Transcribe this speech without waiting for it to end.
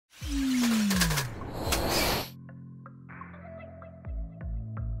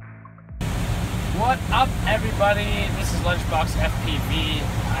What up, everybody? This is Lunchbox FPV,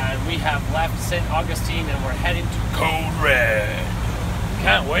 and we have left St. Augustine and we're heading to CodeRed.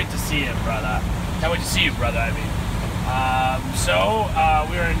 Can't wait to see you, brother. Can't wait to see you, brother, I mean.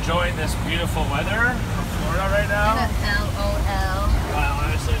 We are enjoying this beautiful weather from Florida right now. LOL.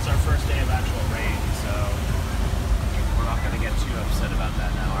 Honestly, it's our first day of actual rain, so we're not going to get too upset about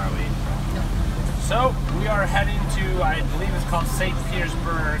that now, are we? No. So, we are heading to, I believe it's called St.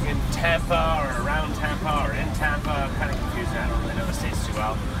 Petersburg in Tampa, or around Tampa, or in Tampa. I'm kind of confused. I don't really know the states too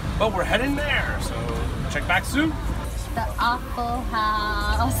well. But we're heading there, so check back soon. The Awful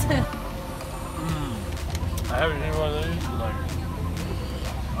House. I haven't eaten one of these in like,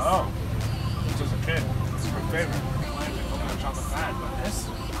 oh, this is a kid. This is my favorite. I like the coconut chocolate fat, but this?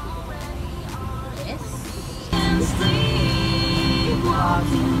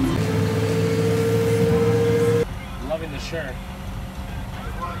 Loving the shirt.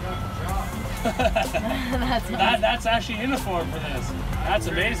 That's actually uniform for this. That's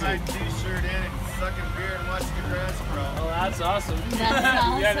amazing. T-shirt in and sucking beer and watching the grass grow. Oh, that's awesome. That's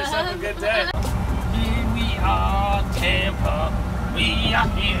awesome. You had yourself a good day. Here we are, Tampa. We are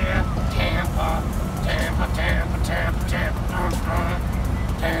here, Tampa. Tampa, Tampa, Tampa, Tampa,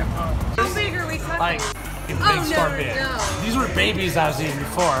 Tampa. How big are we talking? Like, big scorpion. No. These were babies I was eating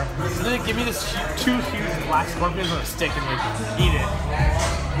before. So then they give me this two huge black scorpions on a stick and like eat it.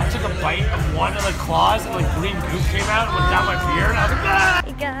 I took a bite of one of the claws and like green goop came out and went down my beard and I was like, ah!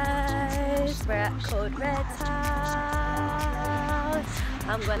 Hey guys, we're at CodeRed's house.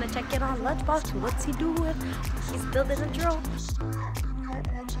 I'm gonna check in on Lunchbox. What's he doing? He's building a drone.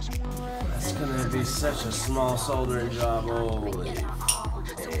 It's gonna be such a small soldering job. Holy.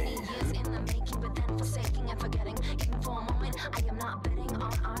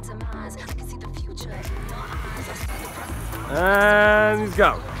 And he's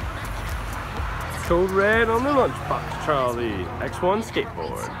gone. CodeRed on the Lunchbox Charlie. X1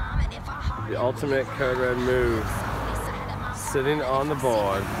 skateboard. The ultimate CodeRed move. Sitting on the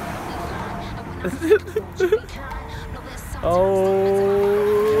board. Oh.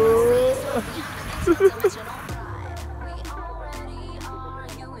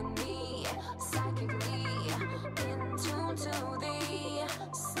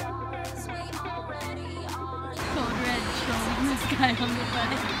 CodeRed showing this guy on the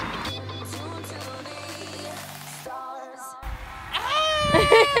bike.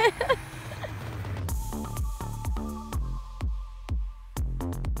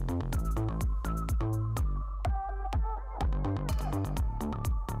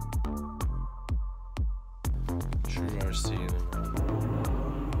 True RC.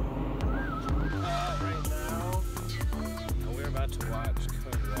 Right now, we're about to watch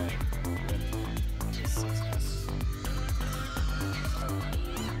CodeRed with his success.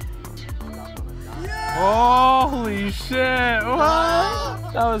 Holy shit!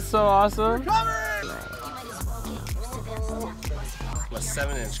 What? That was so awesome. A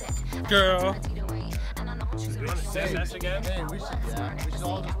 7-inch girl. You want to say this again? Hey, we should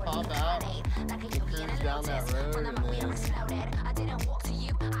all just pop out and cruise down that road and then...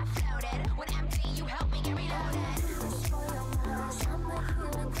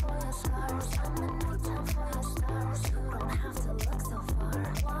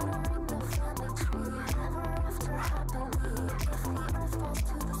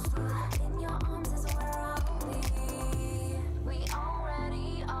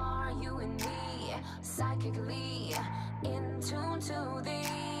 Psychically in tune to the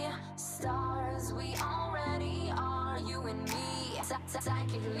stars. We already are, you and me.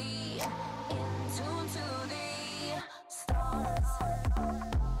 Psychically in tune to the